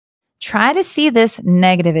try to see this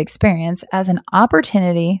negative experience as an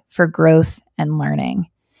opportunity for growth and learning.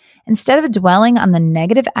 Instead of dwelling on the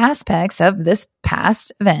negative aspects of this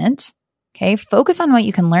past event, okay, focus on what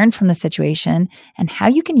you can learn from the situation and how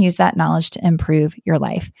you can use that knowledge to improve your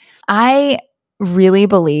life. I really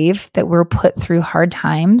believe that we're put through hard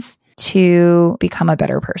times to become a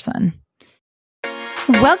better person.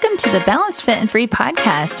 Welcome to the Balanced, Fit, and Free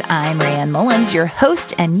podcast. I'm Rayanne Mullins, your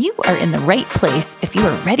host, and you are in the right place if you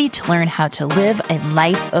are ready to learn how to live a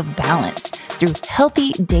life of balance through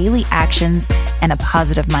healthy daily actions and a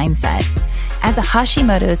positive mindset. As a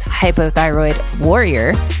Hashimoto's hypothyroid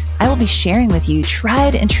warrior, I will be sharing with you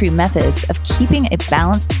tried and true methods of keeping a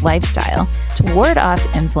balanced lifestyle to ward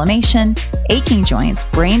off inflammation, aching joints,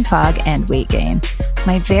 brain fog, and weight gain.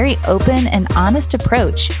 My very open and honest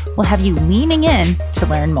approach will have you leaning in to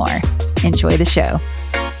learn more. Enjoy the show.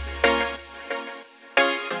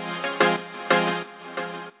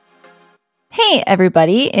 Hey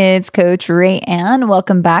everybody, it's Coach Rayanne.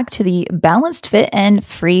 Welcome back to the Balanced, Fit, and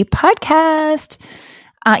Free podcast.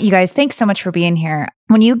 You guys, thanks so much for being here.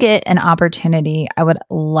 When you get an opportunity, I would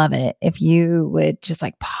love it if you would just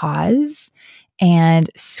pause and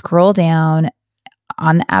scroll down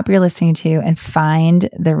on the app you're listening to and find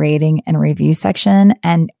the rating and review section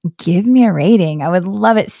and give me a rating. I would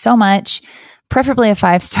love it so much. Preferably a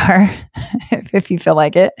 5-star if you feel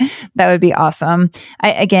like it. That would be awesome.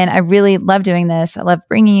 I really love doing this. I love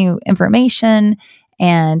bringing you information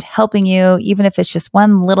and helping you, even if it's just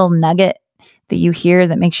one little nugget that you hear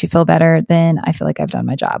that makes you feel better, then I feel like I've done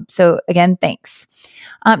my job. So again, thanks.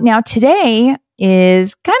 Now today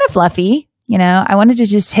is kind of fluffy. I wanted to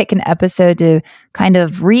just take an episode to kind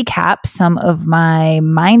of recap some of my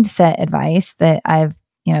mindset advice that I've,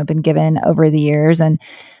 been given over the years, and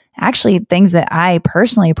actually things that I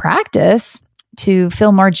personally practice to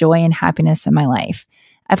feel more joy and happiness in my life.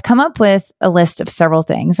 I've come up with a list of several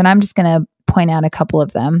things, and I'm just going to point out a couple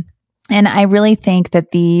of them. And I really think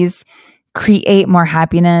that these create more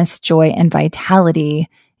happiness, joy, and vitality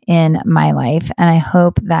in my life. And I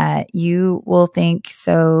hope that you will think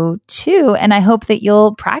so too. And I hope that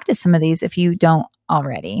you'll practice some of these if you don't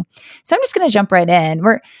already. So I'm just going to jump right in.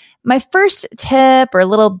 My first tip or a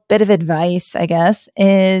little bit of advice, I guess,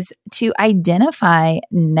 is to identify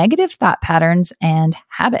negative thought patterns and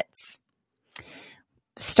habits.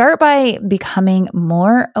 Start by becoming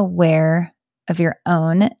more aware of your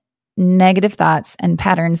own negative thoughts and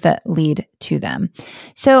patterns that lead to them.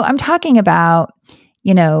 So I'm talking about,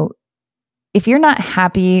 if you're not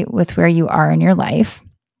happy with where you are in your life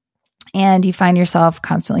and you find yourself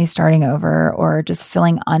constantly starting over or just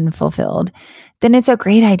feeling unfulfilled, then it's a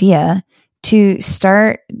great idea to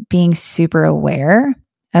start being super aware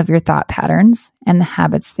of your thought patterns and the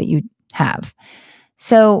habits that you have.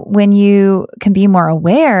 So when you can be more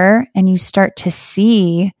aware and you start to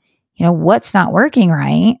see, what's not working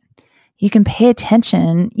right, you can pay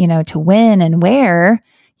attention, to when and where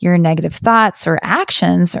your negative thoughts or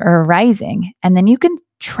actions are arising. And then you can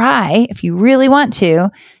try, if you really want to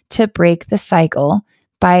break the cycle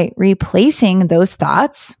by replacing those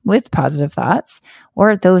thoughts with positive thoughts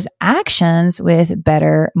or those actions with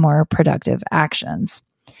better, more productive actions.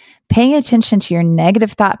 Paying attention to your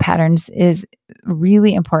negative thought patterns is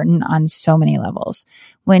really important on so many levels.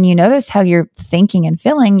 When you notice how you're thinking and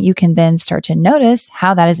feeling, you can then start to notice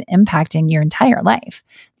how that is impacting your entire life,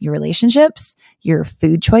 your relationships, your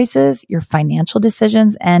food choices, your financial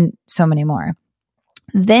decisions, and so many more.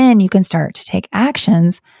 Then you can start to take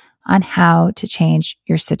actions on how to change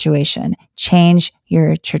your situation, change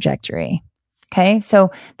your trajectory. Okay,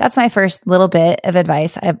 so that's my first little bit of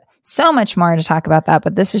advice. I have so much more to talk about that,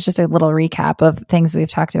 but this is just a little recap of things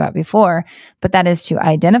we've talked about before. But that is to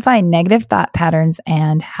identify negative thought patterns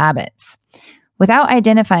and habits. Without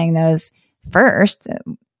identifying those first,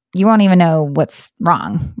 you won't even know what's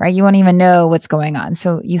wrong, right? You won't even know what's going on.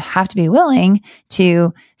 So you have to be willing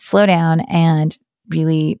to slow down and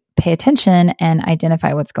really pay attention and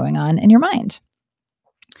identify what's going on in your mind.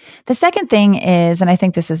 The second thing is, and I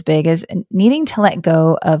think this is big, is needing to let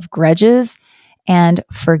go of grudges and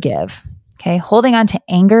forgive. Okay. Holding on to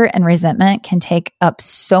anger and resentment can take up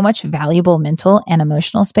so much valuable mental and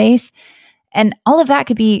emotional space. And all of that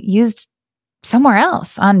could be used somewhere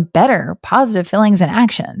else on better, positive feelings and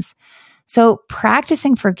actions. So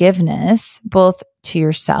practicing forgiveness, both to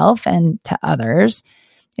yourself and to others,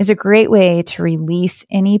 is a great way to release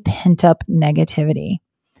any pent-up negativity.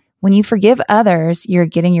 When you forgive others, you're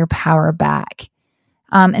getting your power back.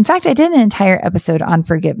 In fact, I did an entire episode on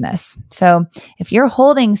forgiveness. So if you're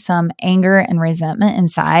holding some anger and resentment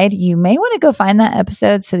inside, you may want to go find that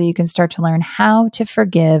episode so that you can start to learn how to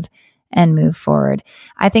forgive and move forward.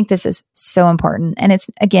 I think this is so important. And it's,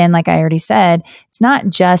 again, like I already said, it's not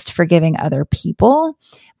just forgiving other people,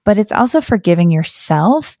 but it's also forgiving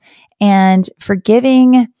yourself and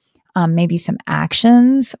forgiving maybe some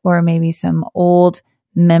actions or maybe some old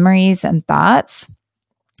memories and thoughts.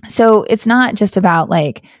 So it's not just about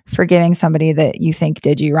like forgiving somebody that you think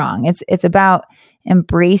did you wrong. It's about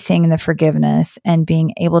embracing the forgiveness and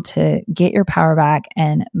being able to get your power back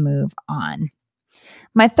and move on.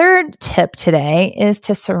 My third tip today is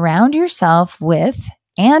to surround yourself with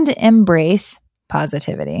and embrace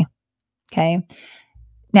positivity. Okay.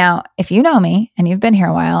 Now, if you know me and you've been here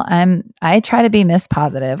a while, I try to be Miss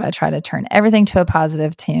Positive. I try to turn everything to a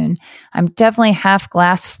positive tune. I'm definitely half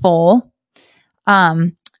glass full.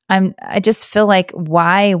 I just feel like,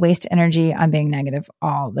 why waste energy on being negative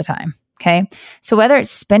all the time? Okay. So whether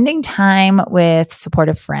it's spending time with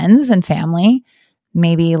supportive friends and family,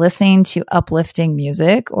 maybe listening to uplifting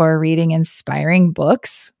music or reading inspiring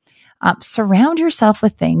books, surround yourself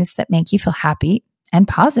with things that make you feel happy and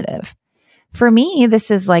positive. For me,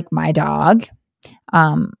 this is like my dog,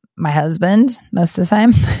 my husband most of the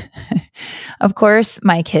time. Of course,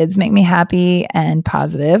 my kids make me happy and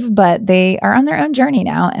positive, but they are on their own journey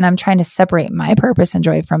now, and I'm trying to separate my purpose and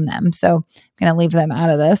joy from them. So I'm going to leave them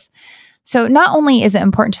out of this. So not only is it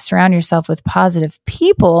important to surround yourself with positive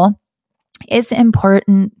people, it's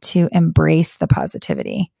important to embrace the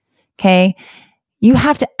positivity. Okay. You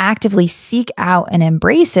have to actively seek out and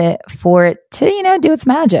embrace it for it to, do its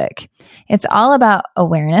magic. It's all about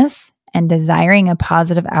awareness and desiring a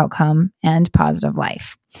positive outcome and positive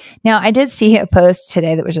life. Now, I did see a post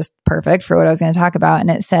today that was just perfect for what I was going to talk about.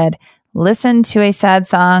 And it said, listen to a sad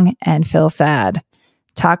song and feel sad.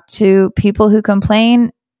 Talk to people who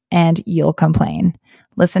complain and you'll complain.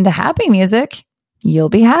 Listen to happy music, you'll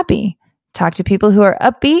be happy. Talk to people who are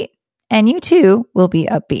upbeat and you too will be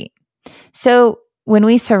upbeat. So when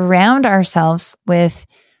we surround ourselves with,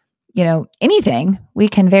 anything, we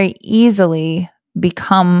can very easily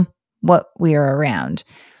become what we are around.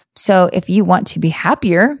 So if you want to be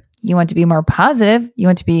happier, you want to be more positive, you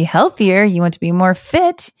want to be healthier, you want to be more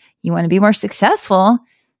fit, you want to be more successful,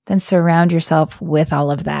 then surround yourself with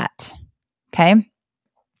all of that. Okay.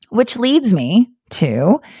 Which leads me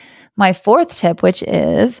to my fourth tip, which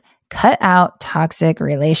is cut out toxic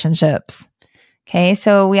relationships. Okay.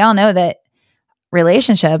 So we all know that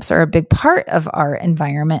relationships are a big part of our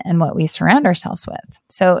environment and what we surround ourselves with.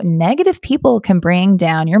 So negative people can bring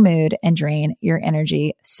down your mood and drain your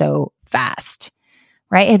energy so fast,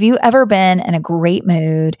 right? Have you ever been in a great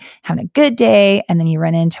mood, having a good day, and then you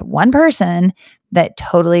run into one person that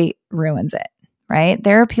totally ruins it, right?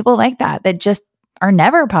 There are people like that just are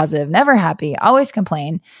never positive, never happy, always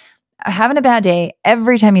complain, having a bad day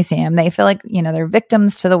every time you see them. They feel like, they're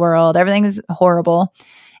victims to the world. Everything is horrible.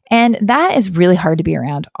 And that is really hard to be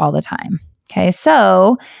around all the time. Okay.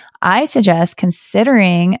 So I suggest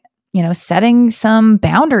considering, setting some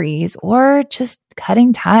boundaries or just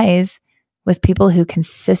cutting ties with people who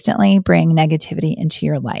consistently bring negativity into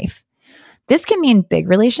your life. This can mean big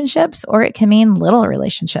relationships or it can mean little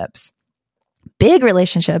relationships. Big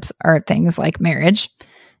relationships are things like marriage,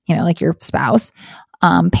 like your spouse,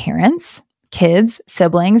 parents, kids,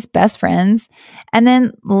 siblings, best friends. And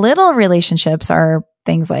then little relationships are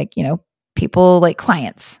things like, people like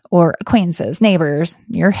clients or acquaintances, neighbors,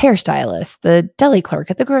 your hairstylist, the deli clerk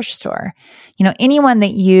at the grocery store, anyone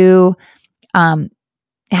that you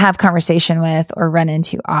have conversation with or run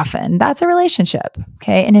into often, that's a relationship.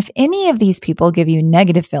 Okay. And if any of these people give you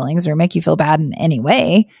negative feelings or make you feel bad in any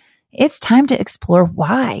way, it's time to explore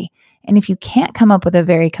why. And if you can't come up with a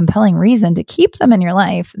very compelling reason to keep them in your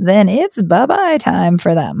life, then it's bye-bye time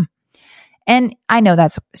for them. And I know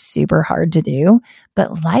that's super hard to do,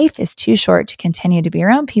 but life is too short to continue to be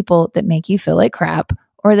around people that make you feel like crap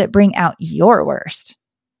or that bring out your worst.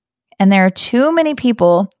 And there are too many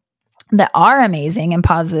people that are amazing and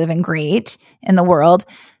positive and great in the world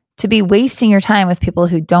to be wasting your time with people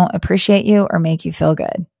who don't appreciate you or make you feel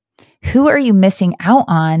good. Who are you missing out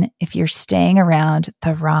on if you're staying around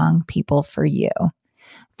the wrong people for you? I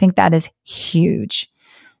think that is huge.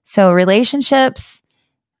 So relationships,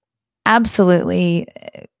 absolutely,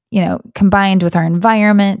 combined with our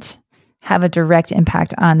environment, have a direct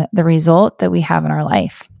impact on the result that we have in our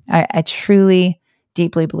life. I truly,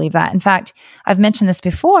 deeply believe that. In fact, I've mentioned this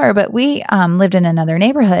before, but we lived in another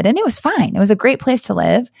neighborhood and it was fine. It was a great place to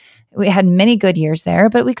live. We had many good years there,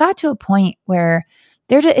 but we got to a point where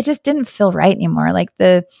it just didn't feel right anymore. Like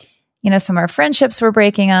some of our friendships were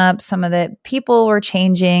breaking up, some of the people were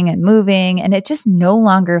changing and moving, and it just no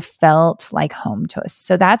longer felt like home to us.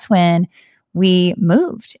 So that's when we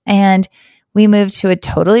moved, and We moved to a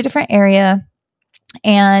totally different area.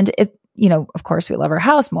 And it, of course, we love our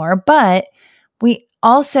house more, but we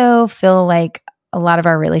also feel like a lot of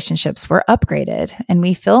our relationships were upgraded and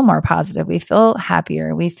we feel more positive. We feel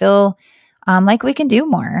happier. We feel like we can do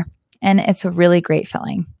more. And it's a really great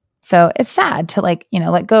feeling. So it's sad to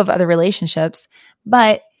let go of other relationships,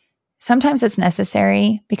 but sometimes it's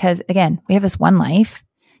necessary because, again, we have this one life.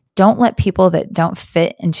 Don't let people that don't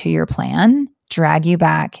fit into your plan drag you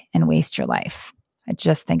back and waste your life. I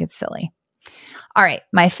just think it's silly. All right.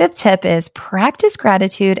 My fifth tip is practice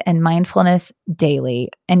gratitude and mindfulness daily.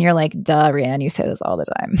 And you're like, duh, Rhian, you say this all the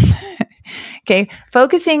time. Okay.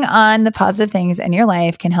 Focusing on the positive things in your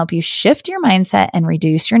life can help you shift your mindset and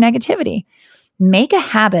reduce your negativity. Make a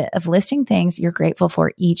habit of listing things you're grateful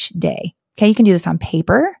for each day. Okay. You can do this on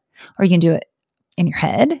paper or you can do it in your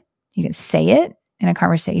head. You can say it in a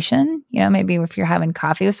conversation. Maybe if you're having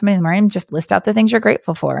coffee with somebody in the morning, just list out the things you're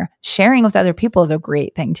grateful for. Sharing with other people is a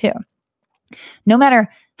great thing too. No matter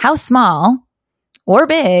how small or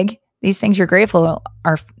big these things you're grateful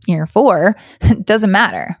are for, it doesn't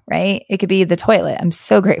matter, right? It could be the toilet. I'm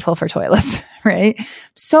so grateful for toilets, right?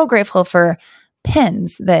 So grateful for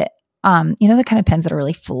pens that, the kind of pens that are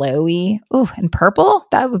really flowy. Ooh, and purple,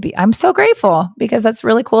 I'm so grateful because that's a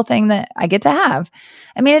really cool thing that I get to have.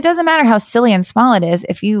 I mean, it doesn't matter how silly and small it is.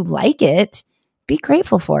 If you like it, be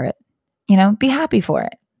grateful for it, be happy for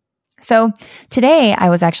it. So today I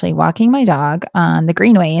was actually walking my dog on the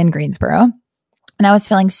Greenway in Greensboro, and I was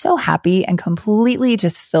feeling so happy and completely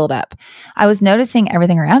just filled up. I was noticing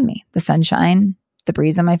everything around me, the sunshine, the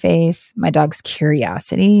breeze on my face, my dog's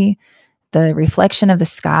curiosity, the reflection of the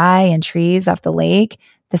sky and trees off the lake,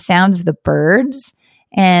 the sound of the birds,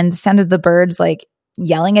 and the sound of the birds like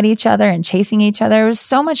yelling at each other and chasing each other. It was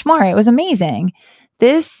so much more. It was amazing.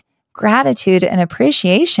 This gratitude and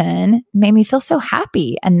appreciation made me feel so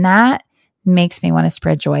happy. And that makes me want to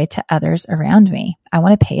spread joy to others around me. I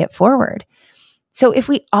want to pay it forward. So if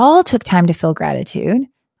we all took time to feel gratitude,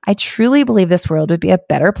 I truly believe this world would be a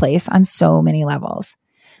better place on so many levels.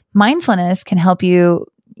 Mindfulness can help you,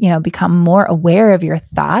 become more aware of your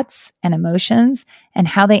thoughts and emotions and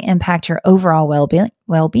how they impact your overall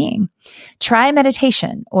well-being. Try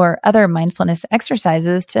meditation or other mindfulness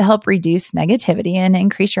exercises to help reduce negativity and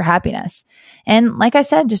increase your happiness. And like I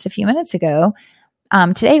said just a few minutes ago,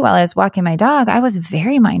 today while I was walking my dog, I was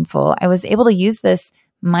very mindful. I was able to use this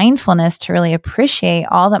mindfulness to really appreciate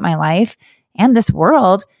all that my life and this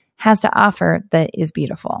world has to offer that is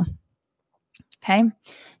beautiful. Okay.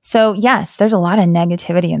 So yes, there's a lot of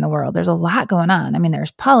negativity in the world. There's a lot going on. I mean, there's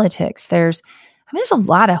politics. There's a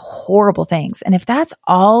lot of horrible things. And if that's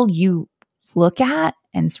all you look at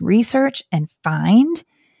and research and find,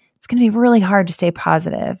 it's going to be really hard to stay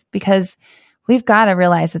positive because we've got to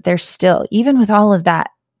realize that there's still, even with all of that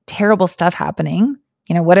terrible stuff happening,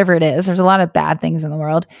 whatever it is, there's a lot of bad things in the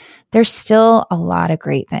world. There's still a lot of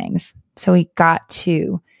great things. So we got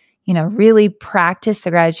to really practice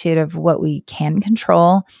the gratitude of what we can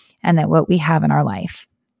control and that what we have in our life.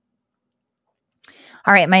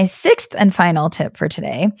 All right. My sixth and final tip for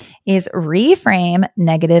today is reframe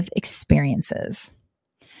negative experiences.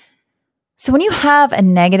 So when you have a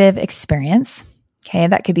negative experience, okay,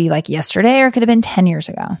 that could be like yesterday or it could have been 10 years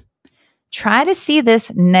ago. Try to see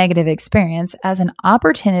this negative experience as an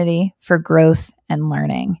opportunity for growth and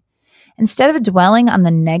learning. Instead of dwelling on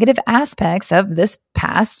the negative aspects of this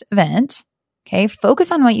past event, okay,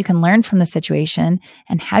 focus on what you can learn from the situation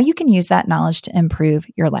and how you can use that knowledge to improve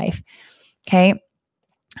your life. Okay.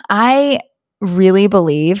 I really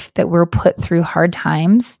believe that we're put through hard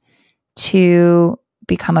times to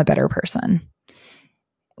become a better person.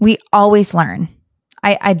 We always learn.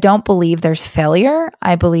 I don't believe there's failure.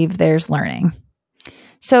 I believe there's learning.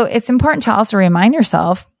 So it's important to also remind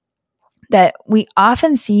yourself that we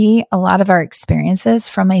often see a lot of our experiences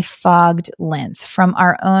from a fogged lens, from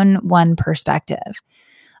our own one perspective.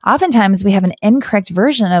 Oftentimes we have an incorrect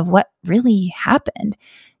version of what really happened.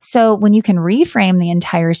 So when you can reframe the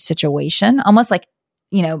entire situation, almost like,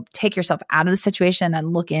 take yourself out of the situation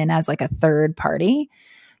and look in as like a third party,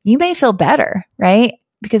 you may feel better, right?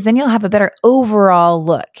 Because then you'll have a better overall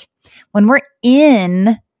look. When we're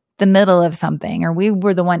in the middle of something or we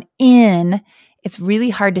were the one in, it's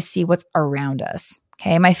really hard to see what's around us.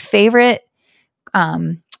 Okay. My favorite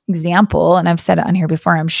example, and I've said it on here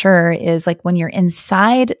before, I'm sure, is like when you're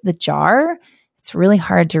inside the jar, it's really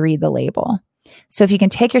hard to read the label. So if you can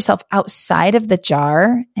take yourself outside of the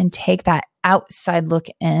jar and take that outside look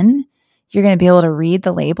in, you're going to be able to read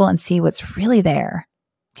the label and see what's really there.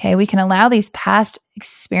 Okay. We can allow these past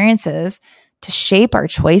experiences to shape our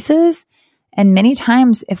choices. And many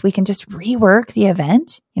times, if we can just rework the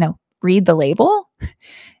event, read the label,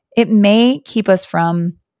 it may keep us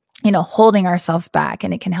from, holding ourselves back,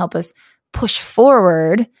 and it can help us push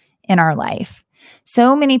forward in our life.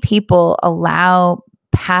 So many people allow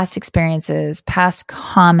past experiences, past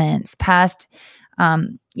comments, past,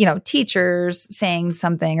 teachers saying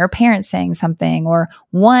something or parents saying something or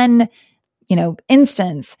one,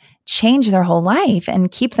 instance change their whole life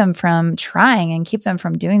and keep them from trying and keep them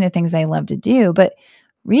from doing the things they love to do. But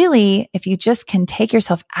really, if you just can take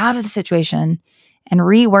yourself out of the situation and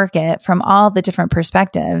rework it from all the different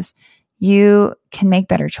perspectives, you can make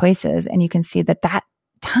better choices, and you can see that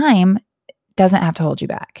time doesn't have to hold you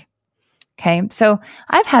back. Okay. So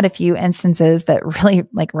I've had a few instances that really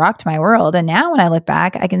rocked my world. And now when I look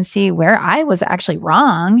back, I can see where I was actually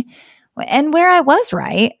wrong and where I was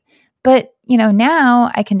right. But,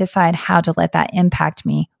 now I can decide how to let that impact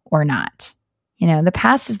me or not. The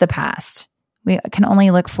past is the past. We can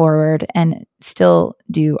only look forward and still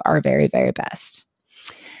do our very, very best.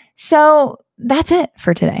 So that's it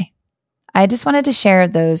for today. I just wanted to share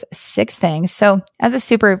those 6 things. So as a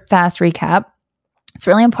super fast recap, it's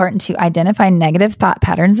really important to identify negative thought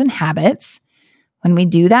patterns and habits. When we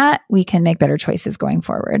do that, we can make better choices going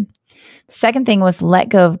forward. The second thing was let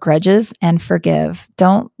go of grudges and forgive.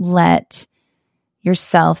 Don't let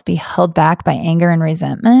yourself be held back by anger and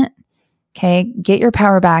resentment. Okay, get your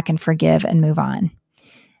power back and forgive and move on.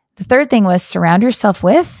 The third thing was surround yourself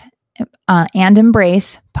with and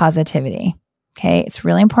embrace positivity. Okay, it's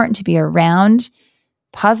really important to be around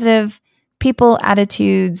positive people,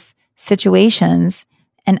 attitudes, situations,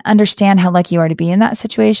 and understand how lucky you are to be in that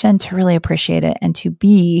situation, to really appreciate it and to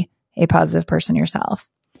be a positive person yourself.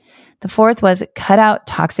 The fourth was cut out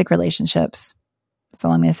toxic relationships. That's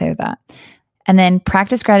all I'm going to say with that. And then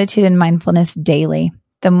practice gratitude and mindfulness daily.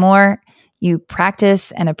 The more you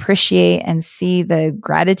practice and appreciate and see the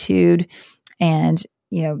gratitude and,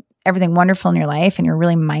 everything wonderful in your life, and you're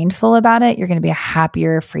really mindful about it, you're going to be a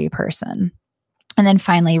happier, free person. And then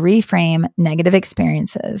finally, reframe negative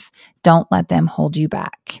experiences. Don't let them hold you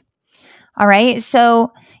back. All right.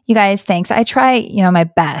 So you guys, thanks. I try, my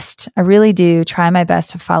best. I really do try my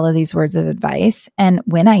best to follow these words of advice. And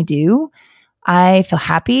when I do, I feel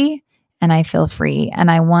happy and I feel free.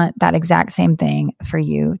 And I want that exact same thing for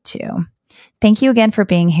you too. Thank you again for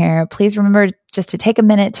being here. Please remember just to take a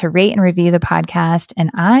minute to rate and review the podcast.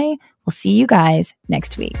 And I will see you guys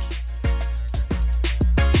next week.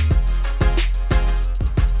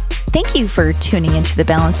 Thank you for tuning into the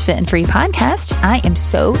Balanced Fit and Free podcast. I am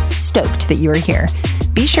so stoked that you are here.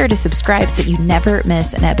 Be sure to subscribe so that you never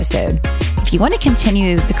miss an episode. If you want to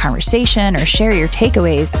continue the conversation or share your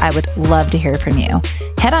takeaways, I would love to hear from you.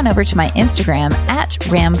 Head on over to my Instagram at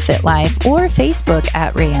RamFitLife or Facebook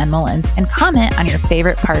at Rayanne Mullins and comment on your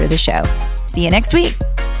favorite part of the show. See you next week.